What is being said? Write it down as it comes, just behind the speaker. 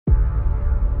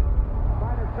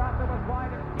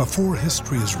Before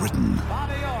history is written,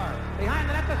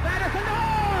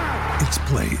 it's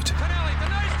played.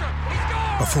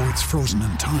 Before it's frozen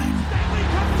in time,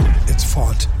 it's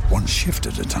fought one shift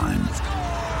at a time.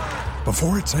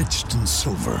 Before it's etched in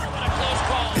silver,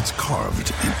 it's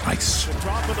carved in ice.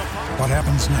 What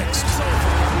happens next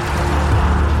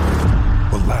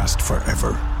will last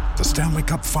forever. The Stanley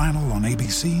Cup Final on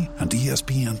ABC and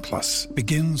ESPN Plus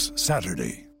begins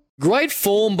Saturday. Great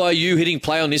form by you hitting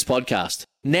play on this podcast.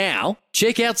 Now,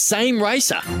 check out Same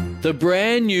Racer, the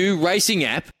brand new racing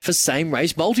app for same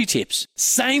race multi-tips.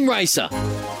 Same Racer.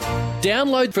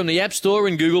 Download from the App Store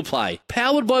and Google Play.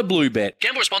 Powered by Bluebet.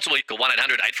 Gamble responsibly. Call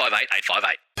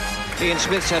 1-800-858-858. Ian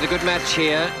Smith's had a good match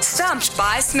here. Stumped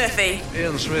by Smithy.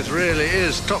 Ian Smith really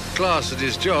is top class at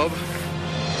his job.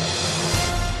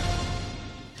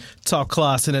 Top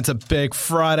class, and it's a big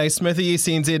Friday. Smithy,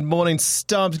 SNZ Morning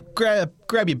Stump. Grab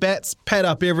your bets, pad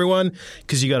up everyone,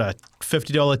 because you got a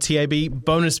 $50 TAB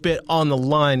bonus bet on the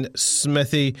line,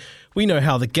 Smithy. We know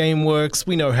how the game works.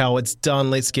 We know how it's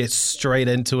done. Let's get straight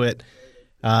into it.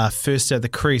 First at the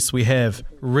crease, we have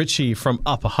Richie from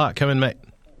Upper Hutt. Come in, mate.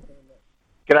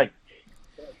 G'day.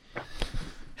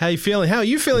 How you feeling? How are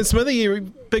you feeling, Smithy?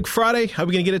 Big Friday. Are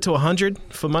we going to get it to 100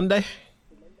 for Monday?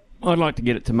 I'd like to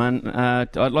get it to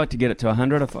I'd like to get it to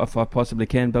 100 if I possibly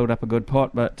can, build up a good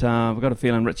pot. But I've got a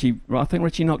feeling I think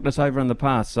Richie knocked us over in the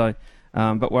past, so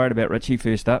but worried about Richie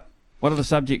first up. What are the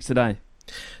subjects today?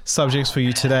 Subjects for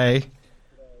you today,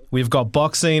 we've got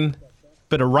boxing,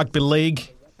 bit of rugby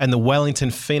league, and the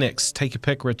Wellington Phoenix. Take your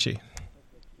pick, Richie.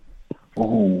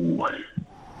 Ooh.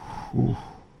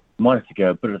 Might have to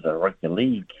go a bit of the rugby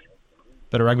league.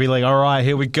 Bit of rugby league. All right,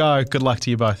 here we go. Good luck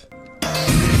to you both.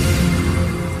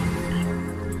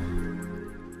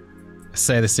 I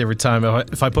say this every time.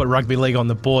 If I put rugby league on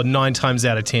the board, 9 times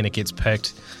out of 10 it gets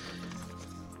picked.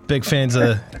 Big fans of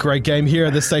a great game here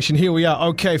at this station. Here we are.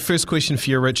 Okay, first question for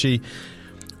you, Richie.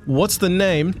 What's the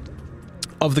name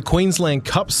of the Queensland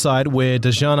Cup side where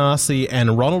Dejan Arce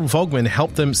and Ronald Vogtman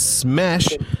helped them smash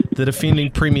the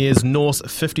defending premiers Norse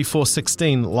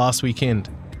 54-16 last weekend?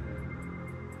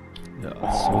 Yeah,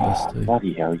 I saw this too.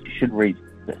 Bloody hell, you should read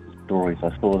the stories.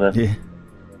 I saw this. Yeah.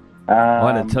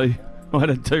 I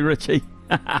did too, Richie.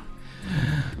 Yeah.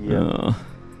 Oh.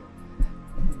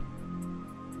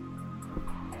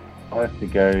 I have to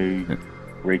go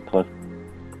Redcliffe.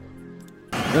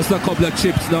 Just a couple of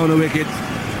chips down the wicket,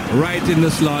 right in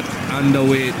the slot, and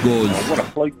away it goes. Oh, what a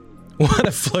fluke. What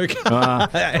a fluke.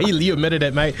 You admitted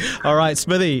it, mate. All right,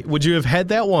 Smithy, would you have had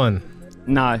that one?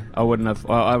 No, I wouldn't have.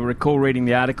 I recall reading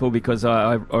the article because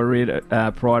I read it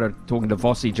prior to talking to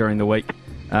Vossi during the week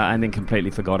and then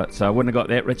completely forgot it. So I wouldn't have got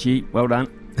that, Richie. Well done.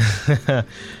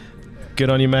 Good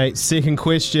on you, mate. Second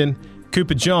question.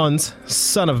 Cooper Johns,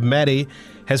 son of Maddie,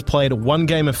 has played one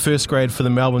game of first grade for the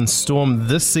Melbourne Storm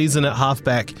this season at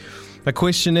halfback. My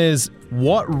question is,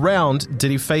 what round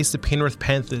did he face the Penrith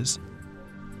Panthers?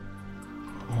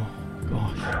 Oh,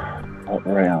 gosh. What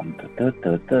round? We'll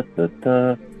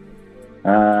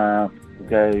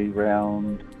go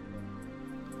round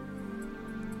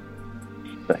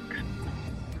 6.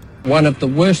 One of the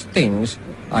worst things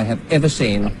I have ever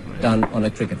seen done on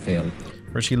a cricket field.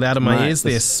 Richie, loud in my Mate, ears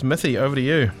there. Smithy, over to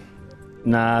you.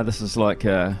 Nah, this is like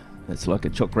it's like a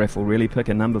chook raffle, really. Pick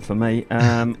a number for me.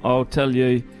 I'll tell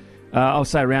you, I'll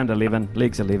say round 11,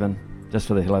 legs 11, just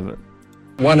for the hell of it.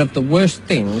 One of the worst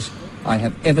things I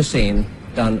have ever seen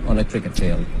done on a cricket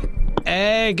field.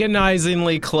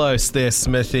 Agonisingly close there,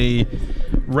 Smithy.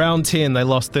 Round 10, they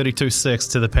lost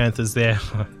 32-6 to the Panthers there.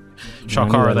 Shock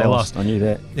horror, they lost. I knew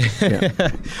that. Yeah.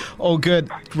 All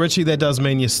good. Richie, that does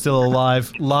mean you're still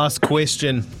alive. Last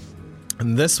question.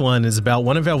 And this one is about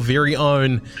one of our very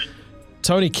own.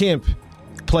 Tony Kemp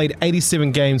played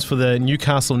 87 games for the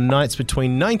Newcastle Knights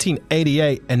between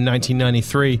 1988 and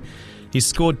 1993. He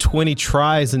scored 20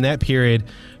 tries in that period.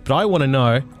 But I want to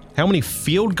know, how many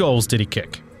field goals did he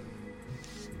kick?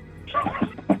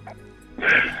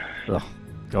 Oh,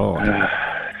 God.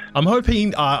 I'm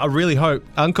hoping, I really hope,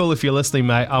 Uncle, if you're listening,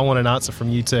 mate, I want an answer from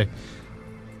you too.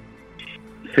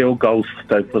 Field goals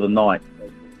for the night.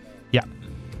 Yeah.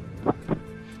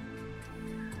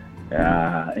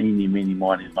 Eeny, meeny,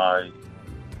 miny, mo.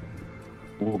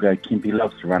 We'll go Kempy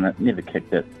loves to run it, never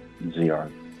kicked it,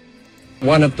 0.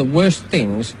 One of the worst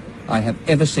things I have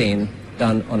ever seen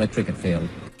done on a cricket field.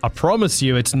 I promise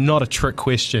you it's not a trick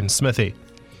question, Smithy.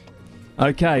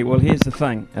 Okay, well, here's the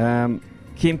thing.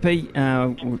 Kempy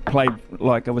played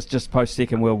like it was just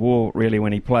post-Second World War, really,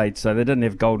 when he played, so they didn't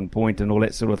have golden point and all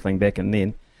that sort of thing back and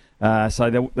then.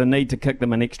 So the need to kick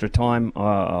them in extra time,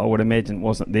 I would imagine,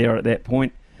 wasn't there at that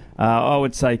point. I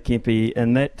would say Kempy,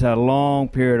 in that long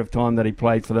period of time that he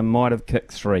played for them, might have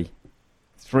kicked three.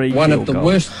 One of the goals.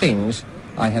 worst things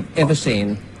I have ever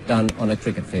seen done on a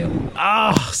cricket field.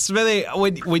 Smithy,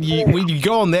 when you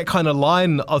go on that kind of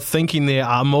line of thinking there,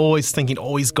 I'm always thinking,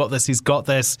 he's got this.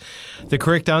 The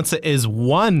correct answer is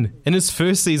 1 in his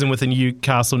first season with the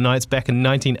Newcastle Knights back in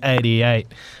 1988.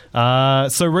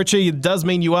 So, Richie, it does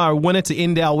mean you are a winner to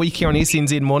end our week here on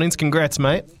SNZ Mornings. Congrats,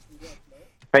 mate.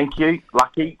 Thank you.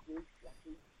 Lucky.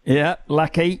 Yeah,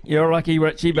 lucky. You're lucky,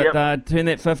 Richie, but turn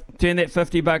that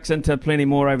 $50 into plenty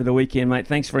more over the weekend, mate.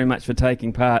 Thanks very much for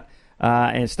taking part.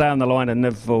 And stay on the line and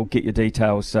Niv will get your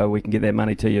details so we can get that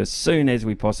money to you as soon as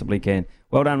we possibly can.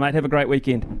 Well done, mate. Have a great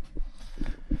weekend.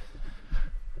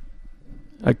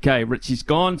 Okay, Richie's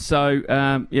gone. So,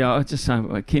 I was just saying,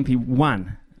 Kempy,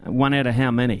 1. 1 out of how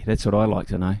many? That's what I like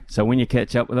to know. So when you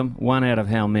catch up with him, 1 out of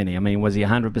how many? I mean, was he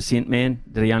 100% man?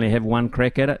 Did he only have 1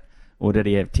 crack at it? Or did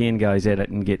he have 10 goes at it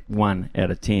and get 1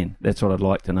 out of 10? That's what I'd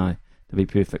like to know, to be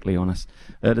perfectly honest.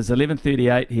 It is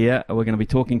 11:38 here. We're going to be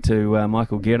talking to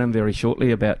Michael Guerin very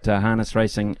shortly about harness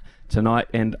racing tonight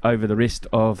and over the rest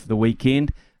of the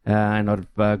weekend. And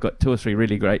I've got 2 or 3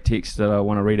 really great texts that I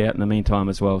want to read out in the meantime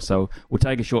as well. So we'll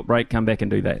take a short break, come back and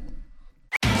do that.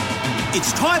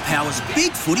 It's Tyre Power's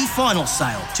Big Footy Final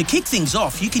Sale. To kick things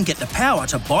off, you can get the power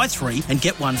to buy 3 and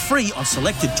get 1 free on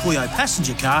selected Toyo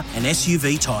passenger car and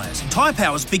SUV tyres. Tyre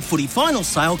Power's Big Footy Final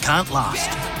Sale can't last.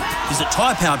 Visit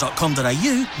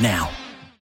tyrepower.com.au now.